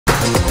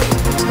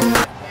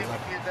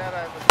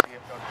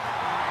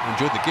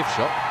enjoyed the gift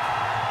shot.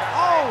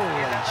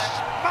 Holy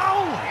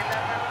moly!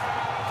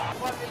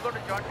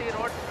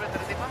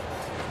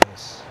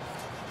 Yes.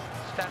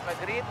 Stand by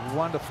green.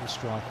 Wonderful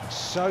striking.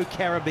 So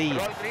Caribbean.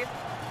 Roll green.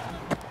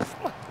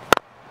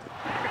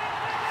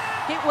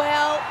 Hit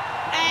well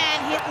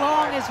and hit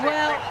long as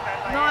well.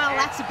 Niall,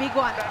 that's a big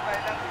one.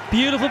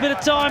 Beautiful bit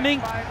of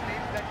timing.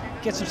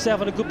 Gets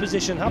himself in a good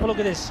position. Have a look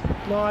at this.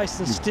 Nice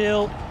and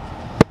still.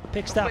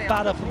 Picks that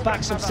bat up and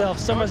backs himself.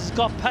 Summers has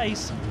got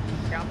pace.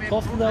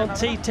 Often on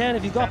T10,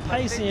 if you've got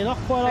pace and you're not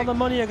quite on the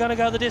money, you're going to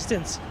go the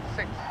distance.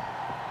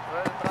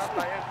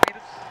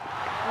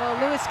 Well,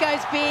 Lewis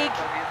goes big.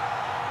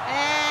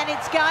 And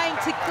it's going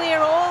to clear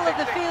all of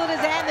the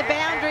fielders and the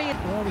boundary.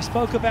 Well, we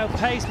spoke about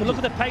pace, but look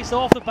at the pace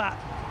off the bat.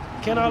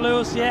 Kennar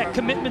Lewis, yeah,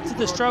 commitment to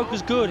the stroke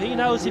is good. He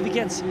knows if he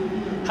gets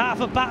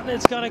half a bat,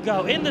 it's going to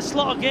go. In the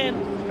slot again.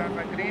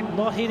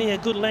 Not hitting a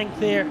good length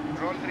there.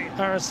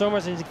 Aaron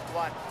Summers.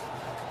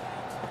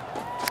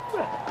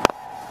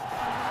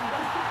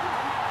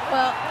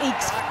 Well, he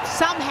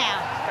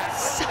somehow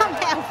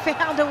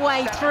found a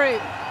way through.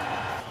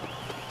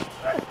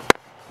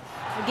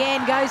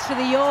 Again, goes for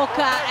the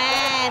Yorker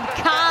and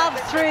carved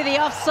through the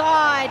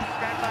offside.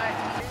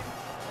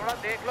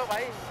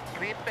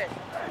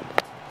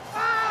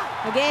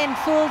 Again,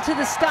 full to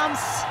the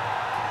stumps.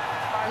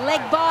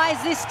 Leg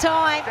buys this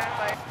time.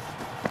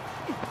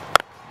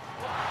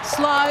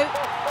 Slow,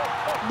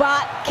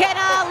 but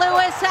Kennar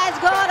Lewis has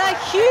got a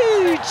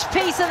huge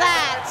piece of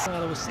that. Well,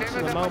 there was 6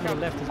 in the moment he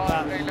left his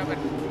bat.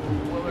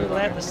 Little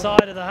out the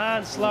side of the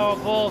hand, slower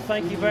ball,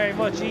 thank you very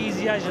much,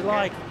 easy as you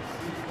like.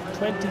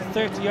 20,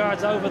 30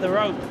 yards over the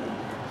rope.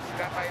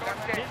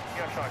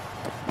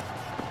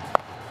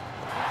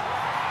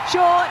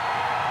 Short,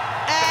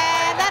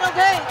 and that'll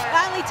do.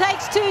 Only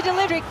takes 2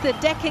 delivery. The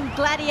Deccan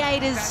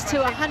Gladiators to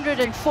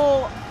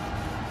 104.